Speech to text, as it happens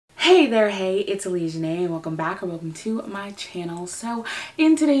Hey there, hey, it's Elysiane and welcome back or welcome to my channel. So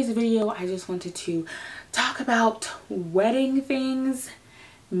in today's video, I just wanted to talk about wedding things,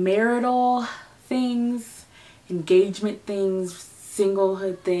 marital things, engagement things,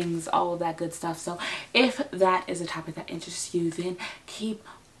 singlehood things, all of that good stuff. So if that is a topic that interests you, then keep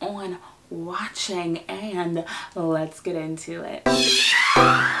on watching and let's get into it.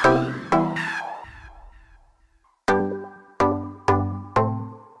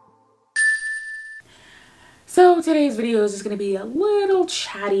 So today's video is just going to be a little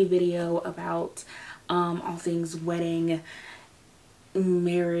chatty video about all things wedding,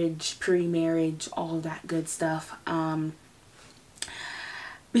 marriage, pre-marriage, all of that good stuff.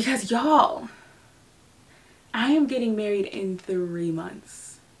 Because y'all, I am getting married in 3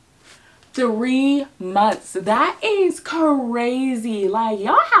 months. 3 months. That is crazy. Like,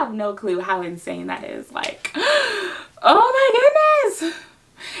 y'all have no clue how insane that is. Like, oh my goodness.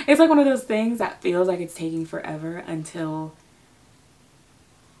 It's like one of those things that feels like it's taking forever until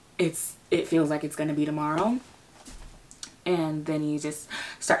it feels like it's going to be tomorrow. And then you just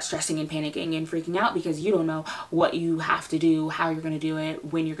start stressing and panicking and freaking out because you don't know what you have to do, how you're going to do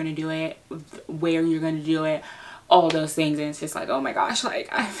it, when you're going to do it, where you're going to do it, all those things. And it's just like, oh my gosh, like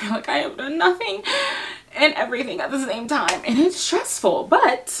I feel like I have done nothing and everything at the same time. And it's stressful,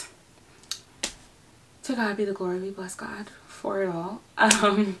 but to God be the glory. We bless God for it all,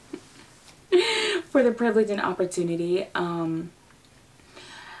 for the privilege and opportunity. I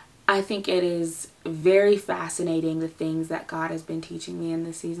think it is very fascinating, the things that God has been teaching me in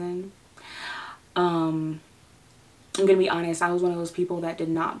this season. I'm gonna be honest, I was one of those people that did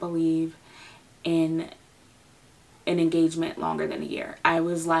not believe in an engagement longer than a year. I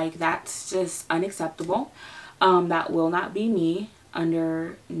was like, that's just unacceptable. That will not be me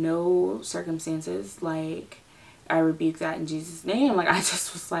under no circumstances. Like, I rebuke that in Jesus' name. Like, I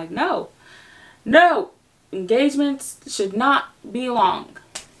just was like, no, engagements should not be long.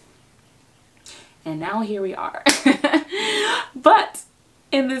 And now here we are. But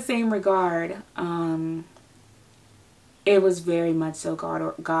in the same regard, it was very much so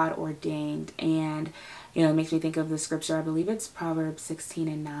God ordained. And, you know, it makes me think of the scripture. I believe it's Proverbs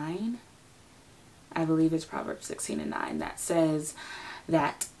 16:9. I believe it's Proverbs 16:9 that says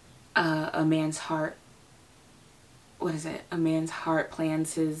that a man's heart, what is it? A man's heart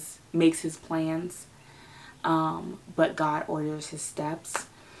makes his plans, but God orders his steps.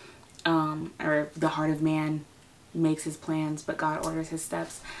 Or the heart of man makes his plans, but God orders his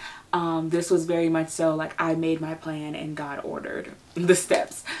steps. This was very much so like I made my plan and God ordered the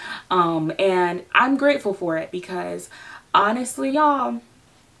steps. And I'm grateful for it because honestly, y'all,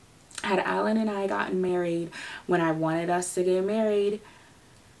 had Alan and I gotten married when I wanted us to get married,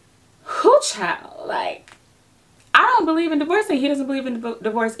 whoo child, like, I don't believe in divorce and he doesn't believe in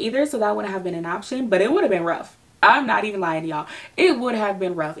divorce either, so that wouldn't have been an option, but it would have been rough. I'm not even lying to y'all. It would have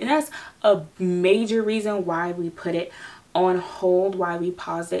been rough. And that's a major reason why we put it on hold, why we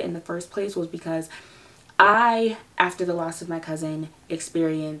paused it in the first place, was because I, after the loss of my cousin,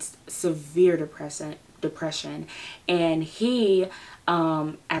 experienced severe depression. And he,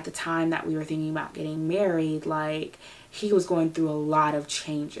 at the time that we were thinking about getting married, like, he was going through a lot of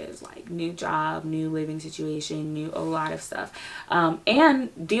changes, like new job, new living situation, a lot of stuff.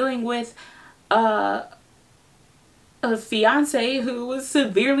 And dealing with a fiance who was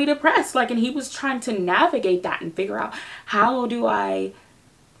severely depressed, like, and he was trying to navigate that and figure out, how do I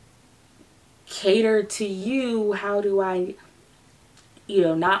cater to you? How do I, you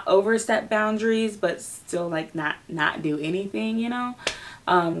know, not overstep boundaries, but still like not do anything, you know?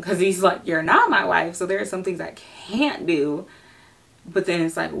 Because he's like, you're not my wife, so there are some things I can't do. But then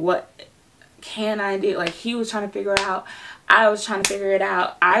it's like, what can I do? Like, he was trying to figure it out. I was trying to figure it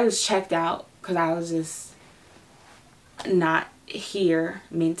out. I was checked out because I was just not here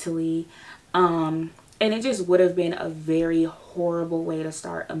mentally. And it just would have been a very horrible way to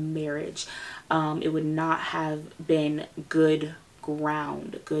start a marriage. It would not have been good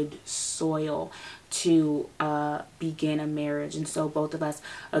ground, good soil to begin a marriage. And so both of us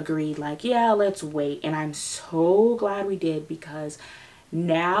agreed, like, yeah, let's wait. And I'm so glad we did, because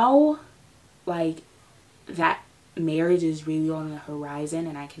now, like, that marriage is really on the horizon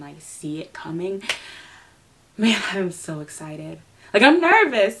and I can, like, see it coming. Man, I'm so excited. Like, I'm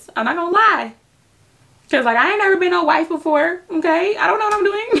nervous, I'm not gonna lie, because, like, I ain't never been a wife before, okay? I don't know what I'm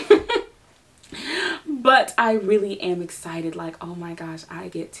doing. But I really am excited. Like, oh my gosh, I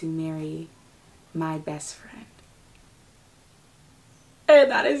get to marry my best friend. And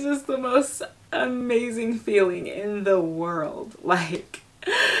that is just the most amazing feeling in the world. Like,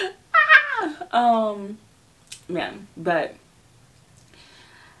 man, but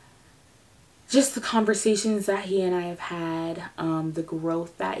just the conversations that he and I have had, the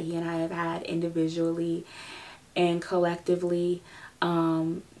growth that he and I have had individually and collectively,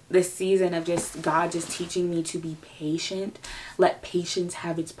 this season of just God just teaching me to be patient, let patience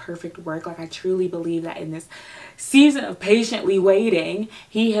have its perfect work. Like, I truly believe that in this season of patiently waiting,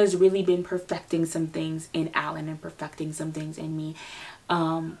 he has really been perfecting some things in Alan and perfecting some things in me,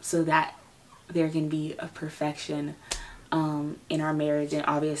 so that there can be a perfection in our marriage. And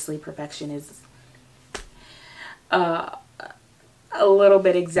obviously perfection is a little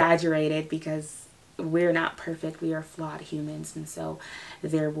bit exaggerated, because we're not perfect, we are flawed humans, and so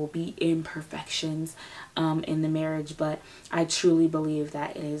there will be imperfections in the marriage, but I truly believe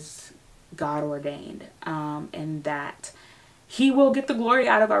that it is God ordained, and that he will get the glory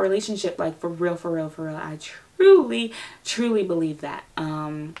out of our relationship. Like, for real, for real, for real. I truly believe that.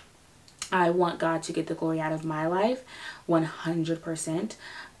 I want God to get the glory out of my life 100%.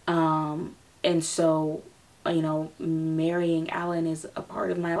 And so, you know, marrying Alan is a part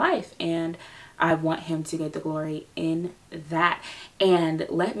of my life, and I want him to get the glory in that. And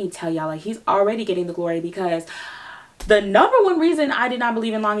let me tell y'all, like, he's already getting the glory, because the number one reason I did not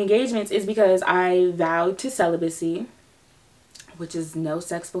believe in long engagements is because I vowed to celibacy, which is no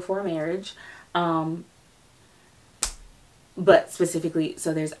sex before marriage. But specifically,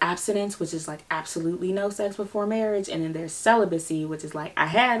 so there's abstinence, which is like absolutely no sex before marriage. And then there's celibacy, which is like, I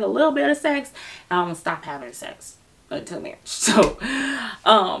had a little bit of sex, and I'm gonna stop having sex until marriage. So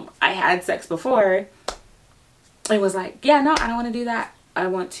I had sex before and was like, yeah, no, I don't want to do that. I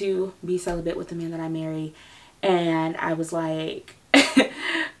want to be celibate with the man that I marry. And I was like,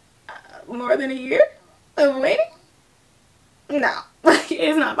 more than a year of waiting? No, like,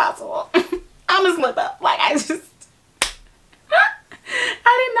 it's not possible. I'm gonna slip up. Like, I did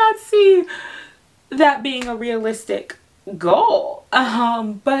not see that being a realistic goal.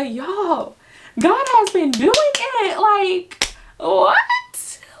 But y'all, God has been doing it. Like,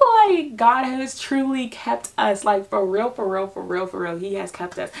 what? Like, God has truly kept us. Like, for real, for real, for real, for real. He has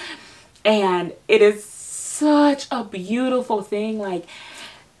kept us. And it is such a beautiful thing. Like,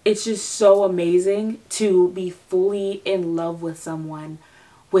 it's just so amazing to be fully in love with someone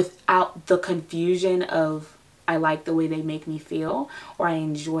without the confusion of, I like the way they make me feel, or I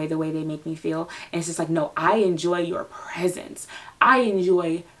enjoy the way they make me feel. And it's just like, no, I enjoy your presence. I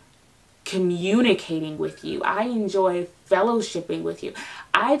enjoy communicating with you. I enjoy fellowshipping with you.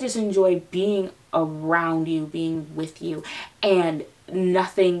 I just enjoy being around you, being with you, and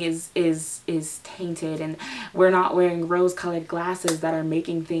nothing is tainted, and we're not wearing rose-colored glasses that are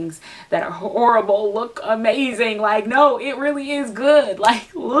making things that are horrible look amazing. Like, no, it really is good.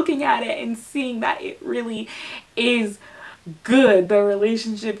 Like, looking at it and seeing that it really is good. The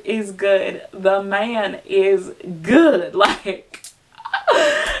relationship is good. The man is good. Like,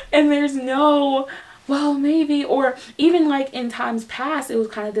 and there's no, well, maybe, or even like in times past, it was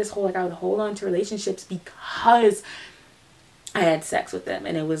kind of this whole, like, I would hold on to relationships because I had sex with them,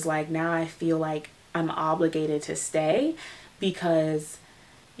 and it was like, now I feel like I'm obligated to stay because,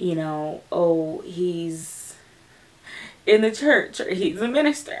 you know, oh, he's in the church, or he's a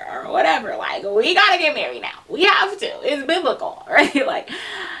minister, or whatever. Like, we gotta get married now. We have to. It's biblical, right? Like,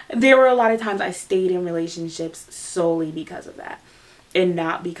 there were a lot of times I stayed in relationships solely because of that, and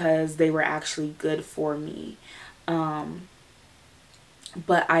not because they were actually good for me.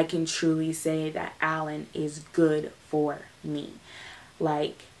 But I can truly say that Alan is good for me.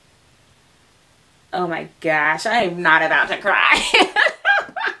 Like, oh my gosh, I am not about to cry.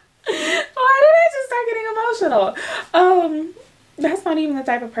 Why did I just start getting emotional? That's not even the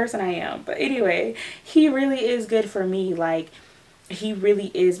type of person I am. But anyway, he really is good for me. Like, he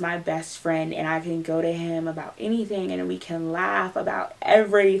really is my best friend, and I can go to him about anything, and we can laugh about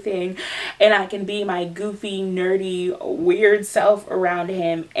everything, and I can be my goofy, nerdy, weird self around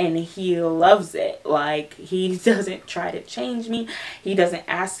him, and he loves it. Like, he doesn't try to change me. He doesn't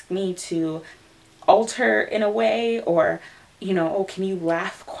ask me to alter in a way, or, you know, oh, can you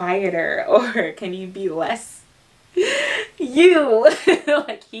laugh quieter, or can you be less you?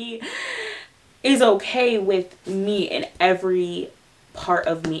 Like, he is okay with me in every part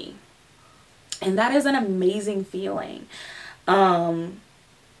of me, and that is an amazing feeling.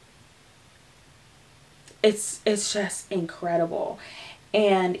 It's just incredible.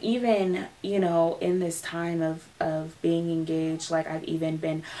 And even, you know, in this time of being engaged, like, I've even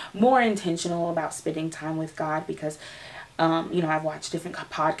been more intentional about spending time with God, because you know, I've watched different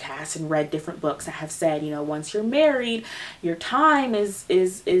podcasts and read different books that have said, you know, once you're married, your time is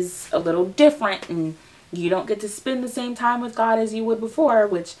a little different, and you don't get to spend the same time with God as you would before,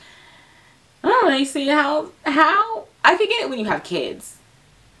 which I don't really see how I could get it when you have kids.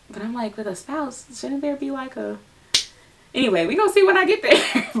 But I'm like, with a spouse, shouldn't there be like a... Anyway, we gonna see when I get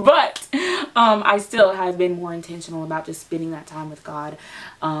there. But I still have been more intentional about just spending that time with God,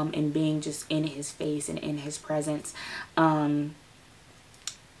 and being just in his face and in his presence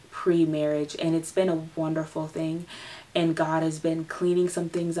pre-marriage. And it's been a wonderful thing. And God has been cleaning some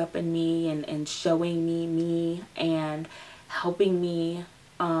things up in me, and showing me and helping me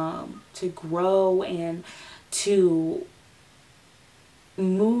to grow and to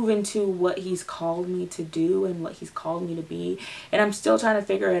move into what he's called me to do and what he's called me to be. And I'm still trying to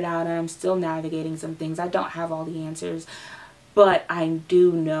figure it out, and I'm still navigating some things. I don't have all the answers, but I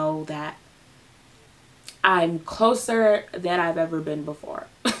do know that I'm closer than I've ever been before.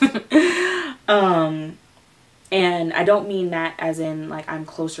 And I don't mean that as in like I'm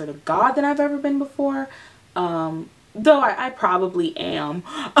closer to God than I've ever been before, though I probably am.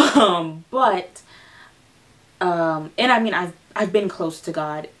 But and I mean, I've been close to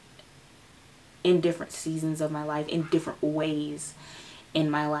God in different seasons of my life, in different ways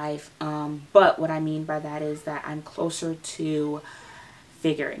in my life. But what I mean by that is that I'm closer to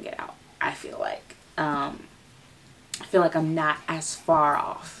figuring it out. I feel like I'm not as far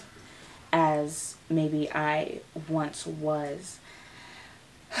off as maybe I once was.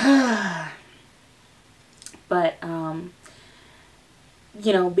 But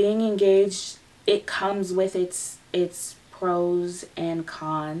you know, being engaged, it comes with its pros and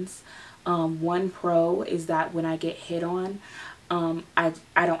cons. One pro is that when I get hit on, I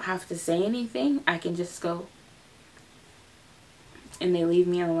don't have to say anything. I can just go, and they leave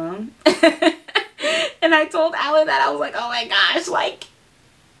me alone. And I told Alan that. I was like, oh my gosh, like,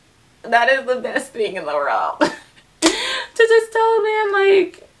 that is the best thing in the world. To just tell a man,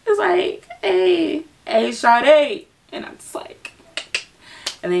 like, it's like, hey, Sade. And I'm just like,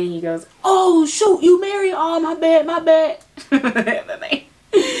 and then he goes, oh, shoot, you married? Oh, my bad. And then they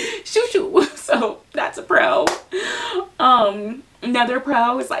shoot. So that's a pro. Another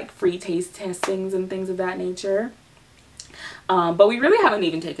pro is like free taste testings and things of that nature. But we really haven't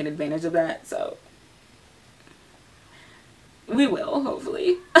even taken advantage of that, so we will,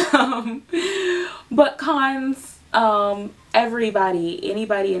 hopefully. But cons,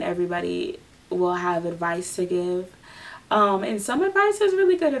 anybody and everybody will have advice to give. And some advice is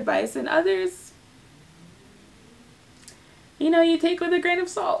really good advice, and others, you know, you take with a grain of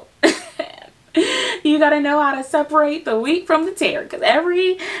salt. You got to know how to separate the wheat from the tare, because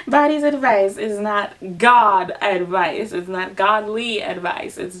everybody's advice is not God advice. It's not godly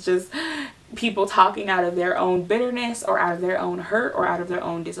advice. It's just people talking out of their own bitterness or out of their own hurt or out of their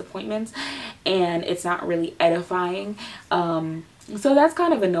own disappointments, and it's not really edifying. So that's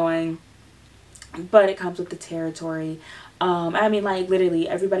kind of annoying, but it comes with the territory. I mean, like, literally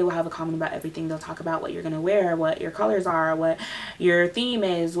everybody will have a comment about everything. They'll talk about what you're gonna wear, what your colors are, what your theme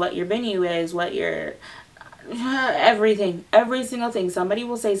is, what your venue is, what your everything, every single thing. Somebody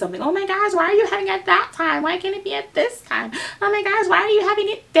will say something. Oh my gosh, why are you having it at that time? Why can't it be at this time? Oh my gosh, why are you having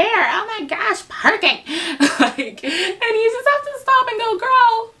it there? Oh my gosh, parking. Like, and you just have to stop and go,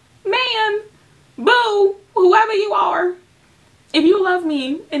 girl, man, boo, whoever you are, if you love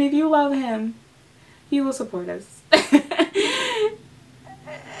me and if you love him, you will support us.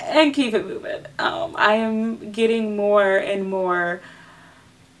 And keep it moving. I am getting more and more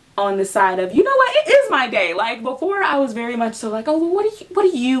on the side of, you know what, it is my day. Like, before I was very much so like, oh, well, what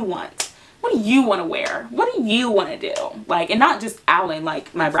do you want? What do you want to wear? What do you want to do? Like, and not just Alan,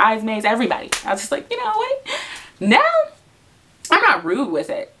 like my bridesmaids, everybody. I was just like, you know what? Now, I'm not rude with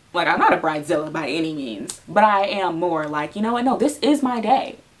it. Like, I'm not a bridezilla by any means, but I am more like, you know what? No, this is my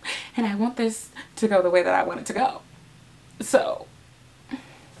day, and I want this to go the way that I want it to go. So,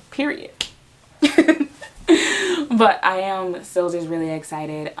 period. But I am still just really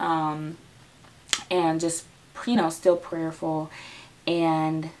excited, and just, you know, still prayerful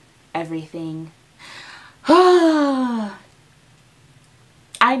and everything. I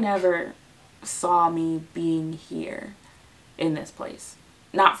never saw me being here in this place.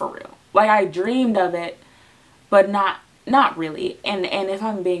 Not for real. Like, I dreamed of it, but not really. And if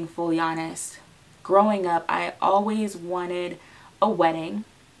I'm being fully honest, growing up, I always wanted a wedding,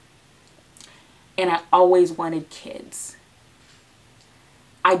 and I always wanted kids.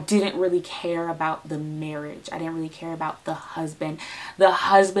 I didn't really care about the marriage. I didn't really care about the husband. The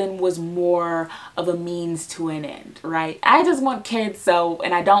husband was more of a means to an end, right? I just want kids, so,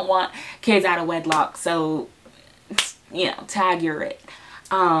 and I don't want kids out of wedlock, so, you know, tag you're it.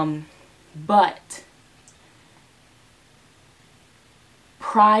 But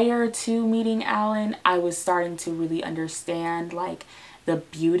prior to meeting Alan, I was starting to really understand, like, the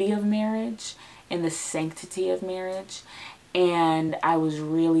beauty of marriage and the sanctity of marriage. and I was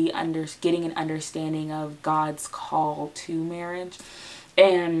really getting an understanding of God's call to marriage.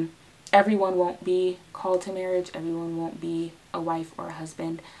 And everyone won't be called to marriage. Everyone won't be a wife or a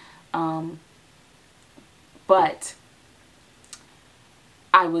husband. But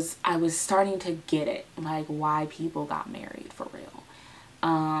I was starting to get it, like why people got married for real,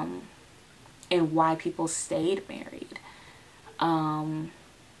 and why people stayed married.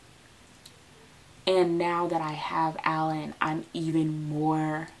 And now that I have Alan, I'm even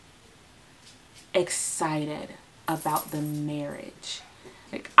more excited about the marriage.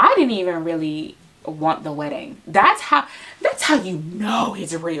 Like, I didn't even really want the wedding. That's how you know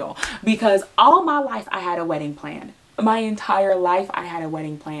it's real. Because all my life I had a wedding planned. My entire life I had a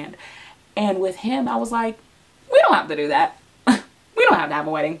wedding planned. And with him, I was like, we don't have to do that. We don't have to have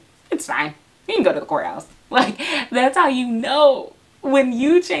a wedding. It's fine. You can go to the courthouse. Like, that's how you know when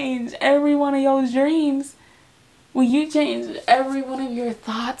you change every one of your dreams. When you change every one of your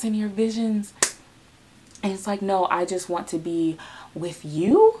thoughts and your visions. And it's like, no, I just want to be with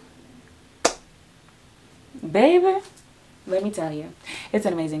you. Baby, let me tell you, it's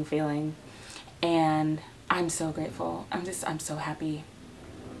an amazing feeling. And I'm so grateful. I'm so happy.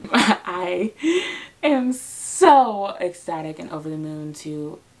 I am so ecstatic and over the moon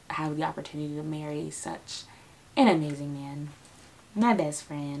to have the opportunity to marry such an amazing man. My best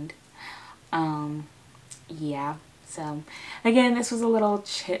friend. Yeah. So again, this was a little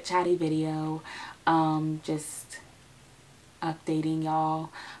chit-chatty video. Just updating y'all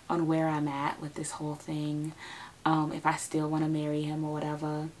on where I'm at with this whole thing. If I still want to marry him or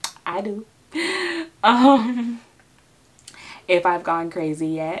whatever. I do. If I've gone crazy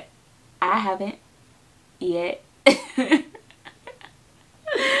yet. I haven't yet.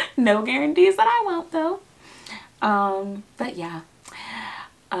 No guarantees that I won't though. But yeah.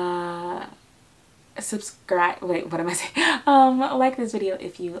 Subscribe, wait, what am I saying? Like this video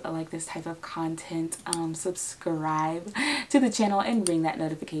if you like this type of content. Subscribe to the channel and ring that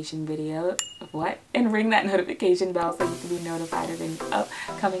notification and ring that notification bell so you can be notified of any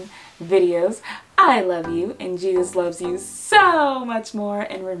upcoming videos. I love you and Jesus loves you so much more.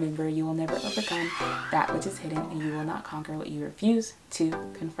 And remember, you will never overcome that which is hidden, and you will not conquer what you refuse to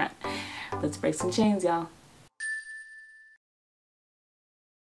confront. Let's break some chains, y'all.